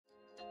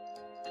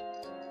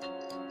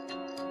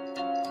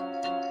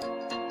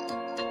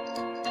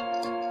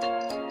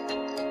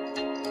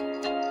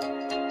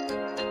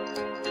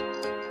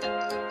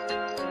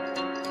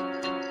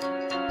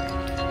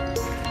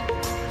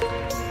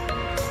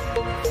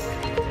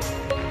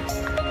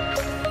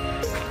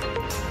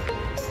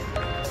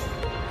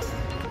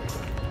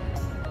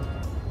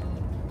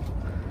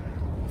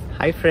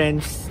Hi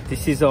friends,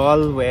 this is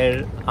all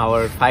where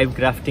our 5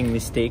 grafting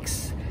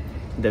mistakes,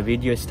 the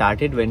video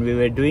started. When we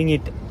were doing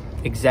it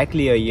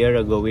exactly a year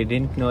ago, we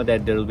didn't know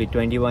that there will be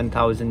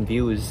 21,000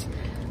 views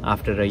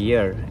after a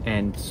year,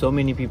 and so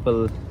many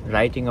people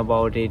writing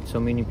about it. So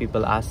many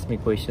people asked me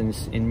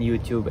questions in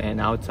YouTube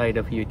and outside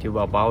of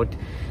YouTube about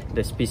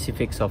the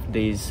specifics of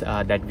these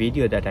that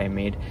video that I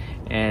made,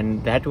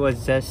 and that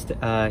was just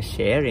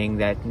sharing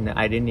that.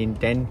 I didn't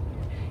intend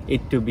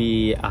it to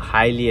be a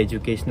highly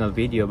educational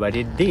video, but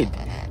it did.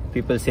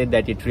 People said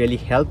that it really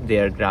helped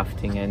their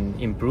grafting and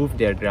improved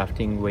their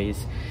grafting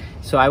ways.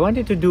 So I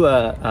wanted to do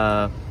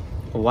a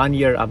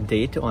 1-year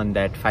update on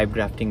that 5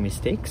 grafting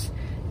mistakes.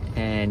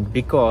 And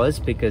because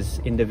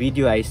in the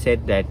video I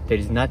said that there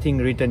is nothing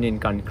written in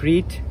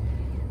concrete,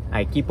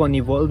 I keep on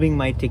evolving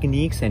my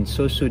techniques, and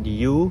so should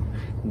you.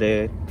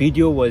 The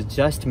video was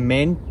just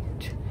meant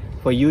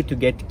for you to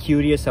get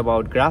curious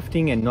about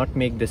grafting and not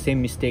make the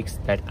same mistakes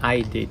that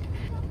I did.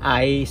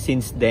 I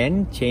since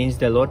then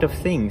changed a lot of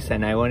things,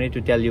 and I wanted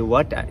to tell you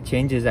what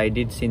changes I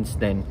did since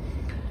then.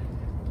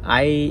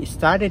 I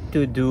started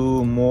to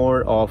do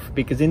more of,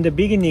 because in the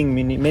beginning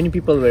many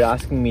people were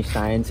asking me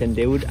science, and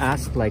they would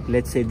ask, like,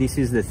 let's say this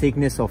is the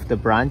thickness of the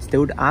branch, they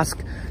would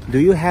ask, do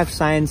you have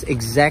science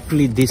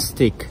exactly this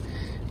thick?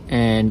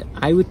 And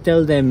I would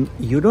tell them,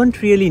 you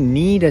don't really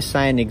need a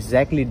scion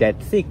exactly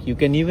that thick. You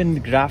can even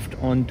graft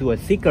onto a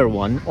thicker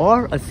one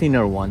or a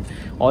thinner one.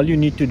 All you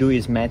need to do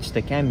is match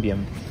the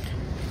cambium.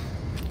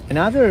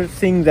 Another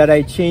thing that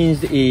I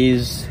changed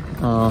is,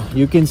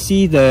 you can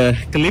see the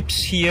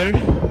clips here.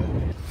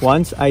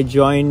 Once I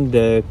join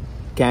the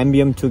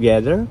cambium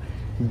together,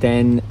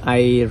 then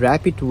I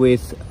wrap it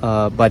with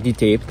buddy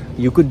tape.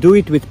 You could do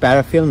it with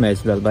parafilm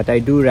as well, but I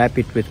do wrap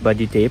it with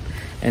buddy tape.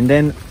 And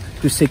then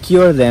to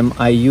secure them,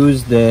 I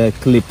use the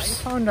clips.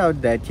 I found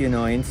out that, you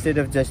know, instead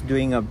of just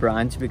doing a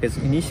branch, because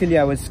initially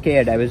I was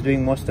scared, I was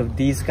doing most of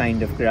these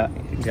kind of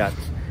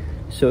grafts.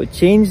 So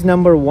change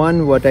number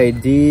 1, what I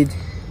did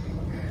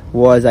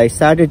was I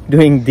started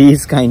doing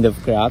these kind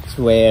of grafts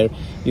where,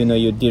 you know,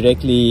 you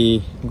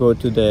directly go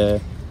to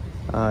the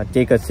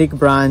take a thick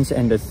branch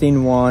and a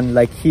thin one,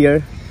 like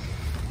here.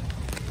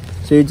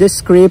 So you just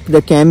scrape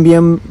the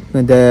cambium,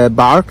 the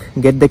bark,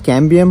 get the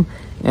cambium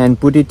and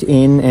put it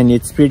in, and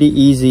it's pretty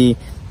easy.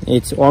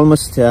 It's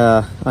almost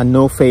a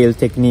no-fail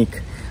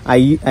technique.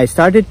 I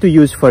started to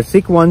use, for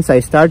thick ones, I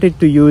started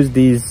to use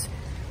these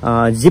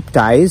zip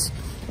ties.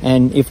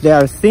 And if there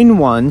are thin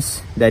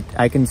ones that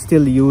I can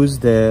still use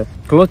the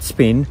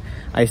clothespin,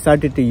 I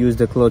started to use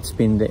the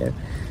clothespin there.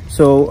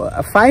 So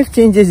 5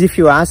 changes if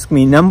you ask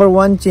me. Number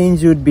 1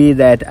 change would be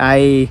that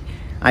I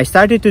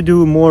started to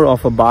do more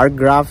of a bark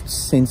grafts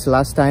since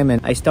last time,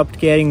 and I stopped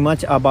caring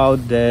much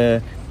about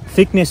the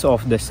thickness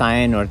of the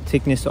scion or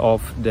thickness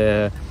of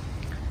the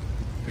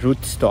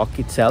rootstock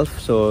itself.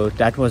 So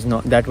that was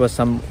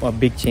a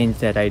big change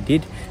that I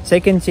did.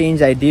 Second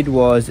change I did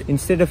was,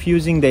 instead of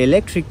using the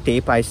electric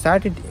tape, I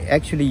started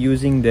actually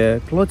using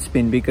the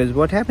clothespin, because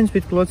what happens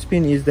with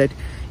clothespin is that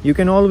you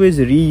can always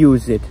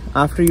reuse it.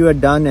 After you are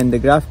done and the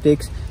graft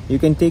takes, you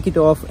can take it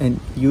off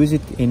and use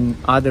it in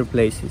other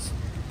places.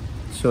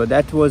 So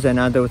that was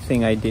another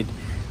thing I did.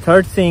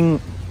 Third thing,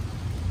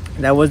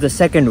 that was the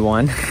second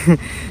one.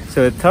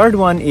 So the third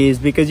one is,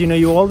 because, you know,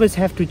 you always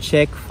have to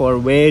check for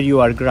where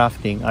you are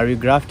grafting. Are you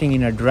grafting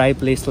in a dry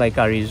place like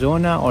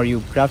Arizona, or are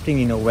you grafting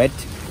in a wet?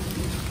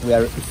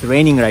 It's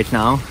raining right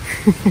now.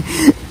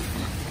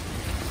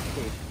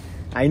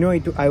 I know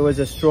I was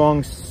a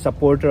strong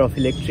supporter of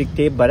electric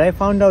tape, but I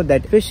found out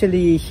that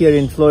especially here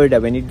in Florida,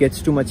 when it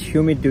gets too much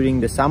humid during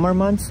the summer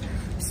months,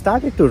 it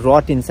started to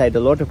rot inside. A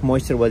lot of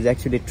moisture was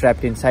actually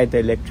trapped inside the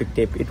electric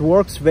tape. It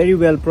works very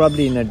well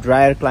probably in a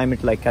drier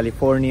climate like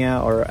California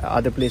or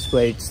other place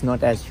where it's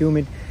not as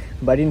humid.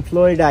 But in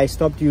Florida, I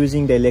stopped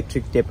using the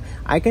electric tape.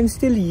 I can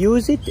still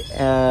use it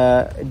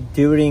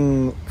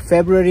during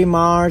February,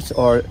 March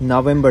or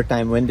November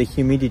time when the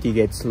humidity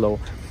gets low.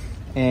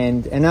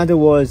 And another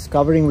was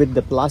covering with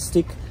the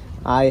plastic.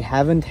 I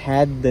haven't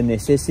had the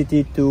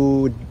necessity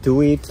to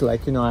do it.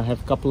 Like, you know, I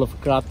have a couple of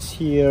grafts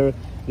here.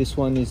 This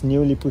one is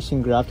newly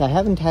pushing graft. I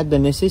haven't had the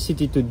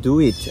necessity to do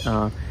it.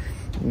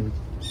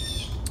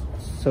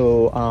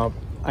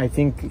 I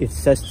think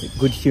it's just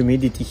good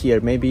humidity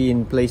here. Maybe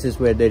in places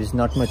where there is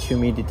not much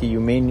humidity, you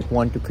may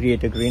want to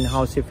create a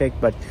greenhouse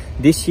effect. But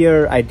this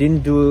year I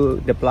didn't do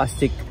the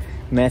plastic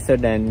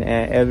method, and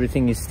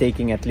everything is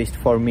taking, at least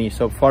for me.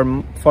 So for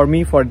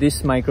me, for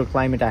this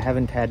microclimate, I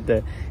haven't had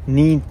the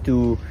need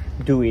to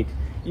do it.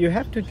 You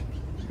have to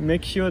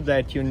make sure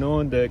that you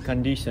know the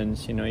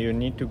conditions. You know, you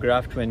need to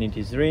graft when it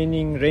is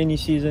rainy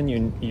season.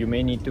 You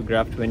may need to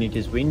graft when it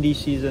is windy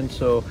season.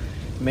 So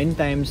many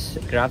times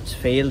grafts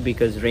fail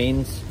because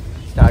rains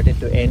started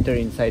to enter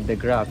inside the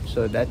graft.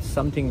 So that's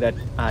something that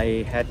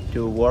I had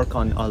to work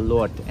on a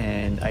lot,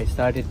 and I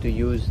started to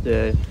use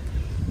the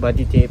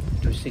buddy tape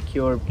to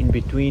secure in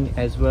between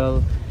as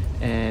well.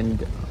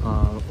 and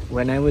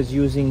when I was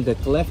using the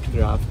cleft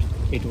graft,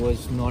 it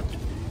was not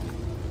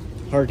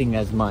hurting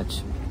as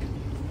much.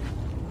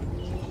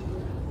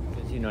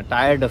 You know,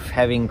 tired of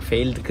having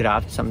failed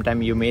grafts,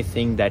 sometimes you may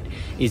think that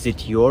is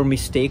it your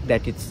mistake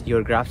that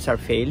your grafts are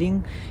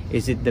failing?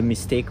 Is it the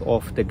mistake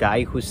of the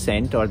guy who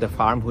sent or the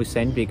farm who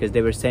sent, because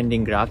they were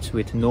sending grafts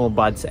with no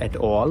buds at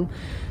all?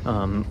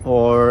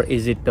 Or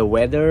is it the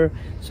weather?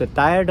 So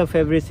tired of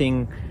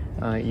everything,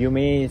 you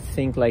may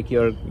think like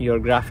your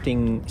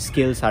grafting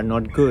skills are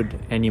not good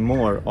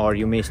anymore, or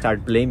you may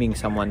start blaming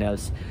someone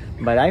else.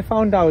 But I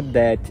found out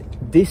that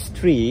this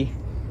tree,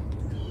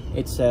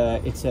 it's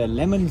a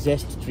lemon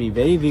zest tree,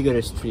 very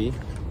vigorous tree,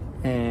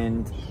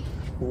 and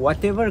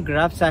whatever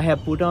grafts I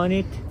have put on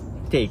it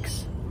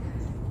takes.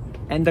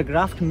 And the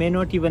graft may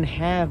not even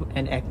have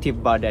an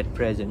active bud at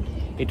present.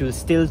 It will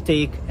still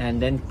take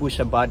and then push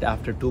a bud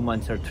after 2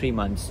 months or 3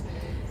 months.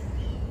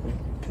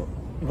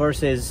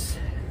 Versus,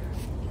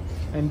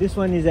 and this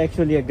one is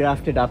actually a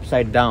grafted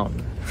upside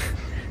down.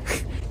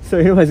 So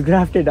it was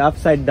grafted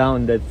upside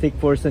down. The thick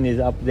portion is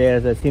up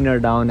there, the thinner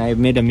down. I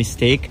made a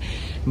mistake,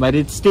 but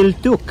it still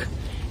took,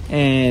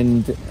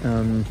 and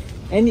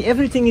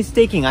everything is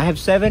taking. I have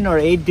 7 or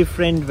 8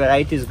 different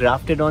varieties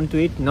grafted onto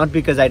it, not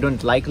because I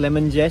don't like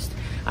lemon zest.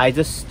 I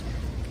just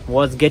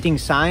was getting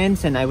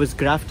science, and I was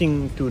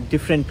grafting to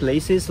different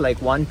places,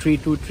 like 1 tree,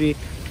 2 tree.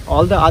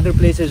 All the other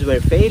places were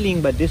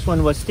failing, but this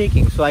one was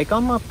taking. So I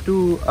come up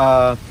to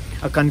a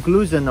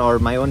conclusion, or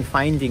my own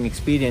finding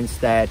experience,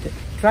 that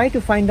try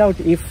to find out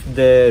if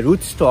the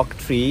rootstock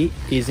tree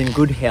is in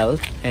good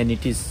health and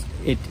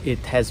it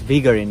has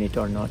vigor in it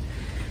or not.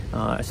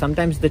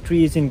 Sometimes the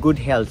tree is in good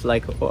health,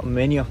 like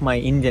many of my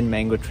Indian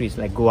mango trees,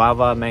 like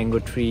guava mango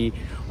tree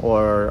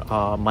or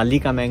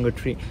Malika mango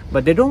tree,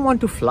 but they don't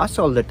want to flush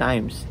all the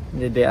times.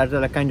 They are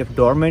like kind of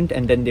dormant,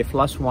 and then they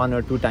flush 1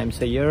 or 2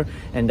 times a year,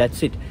 and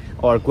that's it.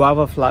 Or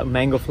guava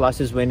mango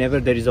flushes whenever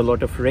there is a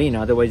lot of rain,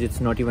 otherwise it's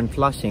not even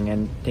flushing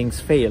and things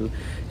fail.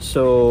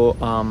 So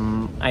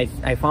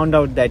I found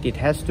out that it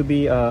has to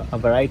be a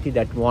variety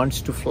that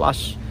wants to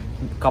flush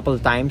couple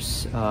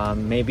times,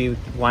 maybe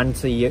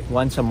once a year,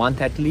 once a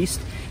month at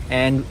least,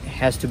 and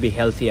has to be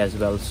healthy as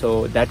well.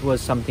 So that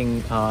was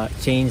something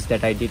change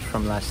that I did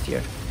from last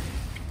year.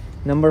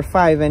 Number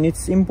 5, and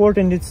it's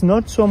important, it's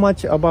not so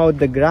much about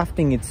the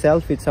grafting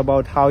itself, it's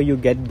about how you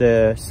get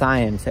the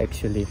science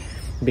actually.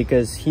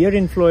 Because here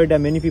in Florida,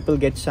 many people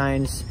get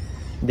science,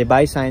 they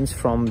buy science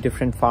from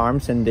different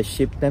farms and they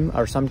ship them,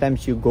 or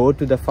sometimes you go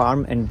to the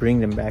farm and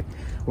bring them back.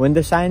 When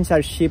the science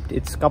are shipped,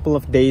 it's a couple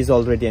of days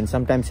already, and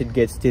sometimes it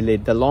gets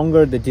delayed. The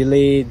longer the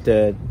delay,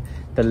 the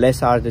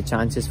less are the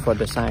chances for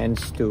the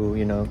science to,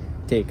 you know,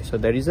 take. So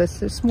there is a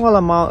small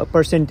amount,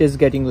 percentage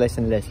getting less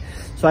and less.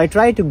 So I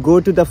try to go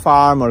to the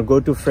farm or go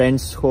to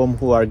friends' home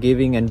who are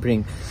giving and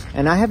bring.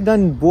 And I have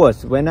done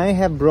both. When I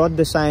have brought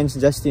the science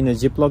just in a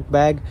Ziploc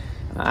bag,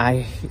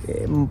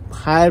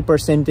 higher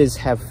percentage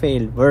have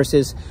failed,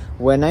 versus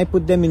when I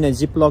put them in a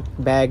Ziploc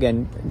bag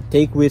and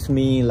take with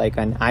me like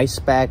an ice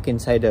pack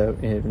inside a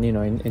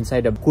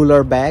inside a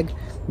cooler bag,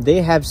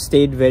 they have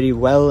stayed very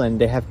well and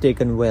they have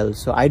taken well.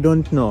 So I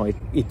don't know,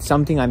 it's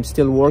something I'm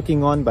still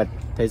working on, but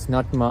there's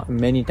not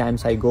many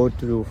times I go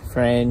to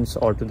friends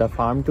or to the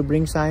farm to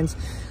bring science.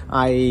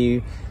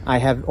 I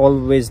have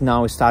always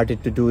now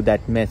started to do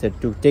that method,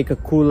 to take a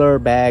cooler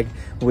bag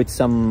with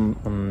some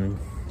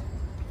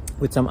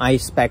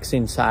ice packs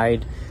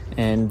inside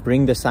and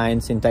bring the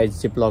science inside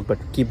Ziploc, but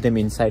keep them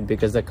inside,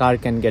 because the car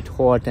can get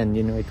hot and,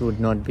 you know, it would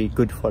not be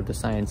good for the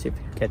science if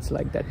it gets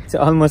like that. It's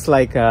almost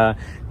like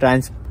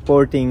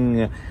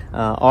transporting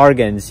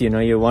organs, you know,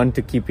 you want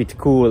to keep it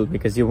cool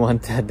because you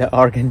want the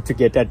organ to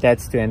get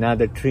attached to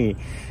another tree.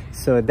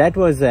 So that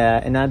was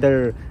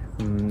another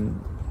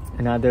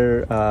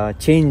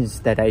change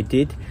that I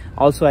did.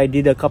 Also, I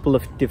did a couple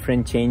of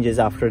different changes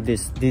after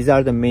this. These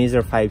are the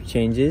major 5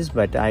 changes,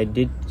 but I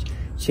did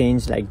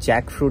change like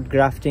jackfruit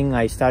grafting.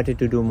 I started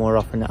to do more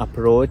of an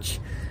approach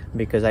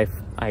because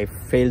I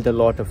failed a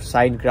lot of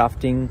side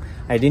grafting.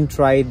 I didn't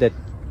try the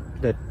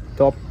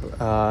top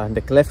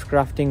the cleft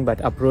grafting, but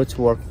approach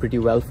worked pretty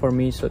well for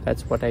me, so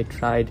that's what I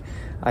tried.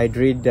 I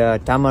did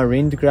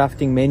tamarind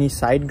grafting. Many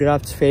side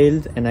grafts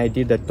failed, and I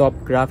did a top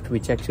graft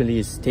which actually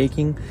is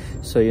taking.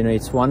 So, you know,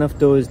 it's one of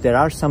those, there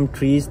are some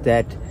trees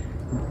that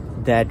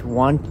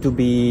want to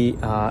be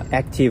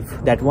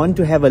active, that want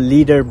to have a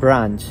leader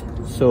branch.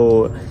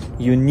 So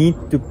you need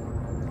to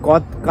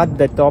cut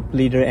the top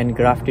leader and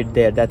graft it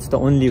there. That's the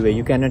only way.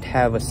 You cannot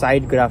have a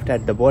side graft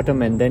at the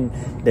bottom and then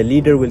the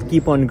leader will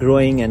keep on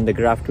growing and the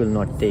graft will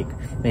not take.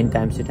 Many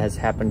times it has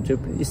happened to,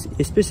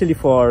 especially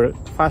for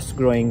fast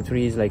growing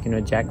trees like, you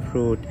know,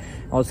 jackfruit.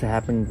 Also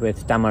happened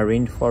with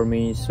tamarind for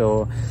me.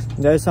 So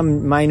there are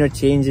some minor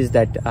changes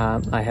that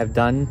I have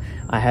done.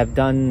 I have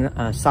done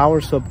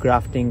soursop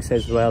graftings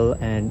as well,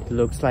 and it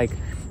looks like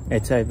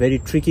it's a very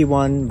tricky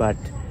one, but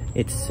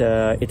it's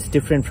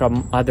different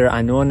from other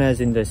anonas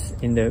in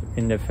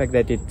the fact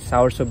that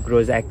soursop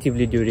grows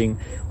actively during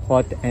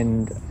hot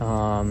and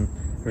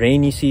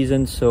rainy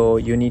season, so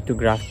you need to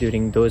graft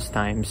during those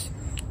times.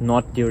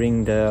 not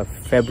during the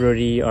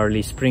February,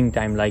 early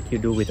springtime like you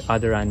do with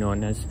other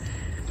anemones.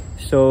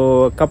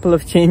 So a couple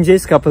of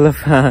changes,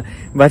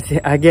 but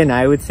again,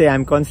 I would say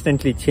I'm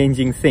constantly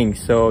changing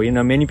things. So, you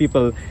know, many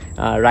people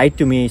write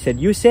to me, said,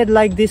 you said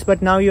like this,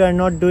 but now you are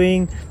not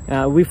doing,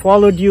 we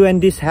followed you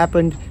and this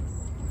happened.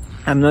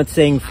 I'm not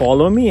saying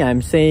follow me,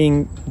 I'm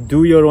saying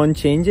do your own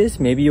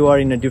changes. Maybe you are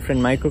in a different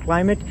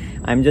microclimate.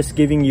 I'm just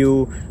giving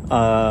you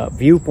a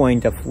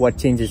viewpoint of what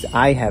changes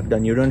I have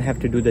done. You don't have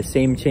to do the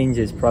same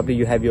changes. Probably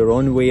you have your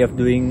own way of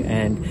doing,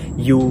 and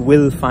you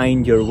will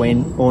find your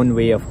own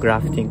way of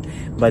grafting.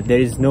 But there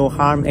is no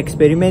harm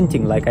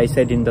experimenting. Like I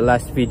said in the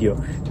last video,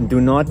 do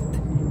not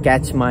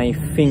catch my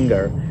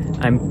finger.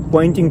 I'm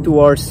pointing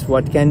towards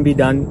what can be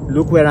done.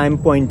 Look where I'm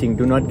pointing.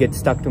 Do not get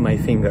stuck to my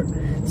finger.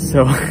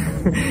 So,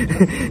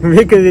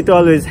 because it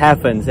always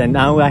happens. And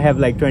now I have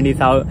like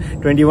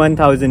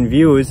 21,000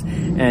 views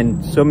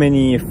and so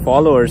many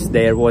followers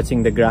there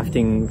watching the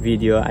grafting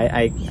video.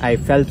 I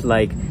felt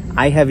like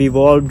I have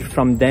evolved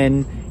from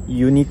then.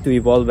 You need to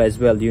evolve as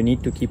well. You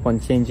need to keep on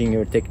changing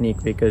your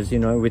technique, because, you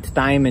know, with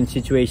time and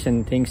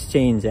situation, things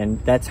change, and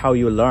that's how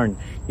you learn.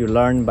 You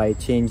learn by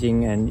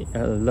changing and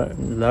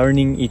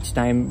learning each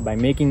time by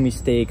making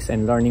mistakes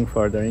and learning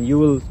further, and you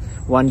will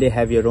one day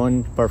have your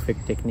own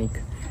perfect technique.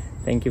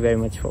 Thank you very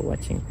much for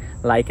watching.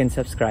 Like and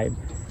subscribe.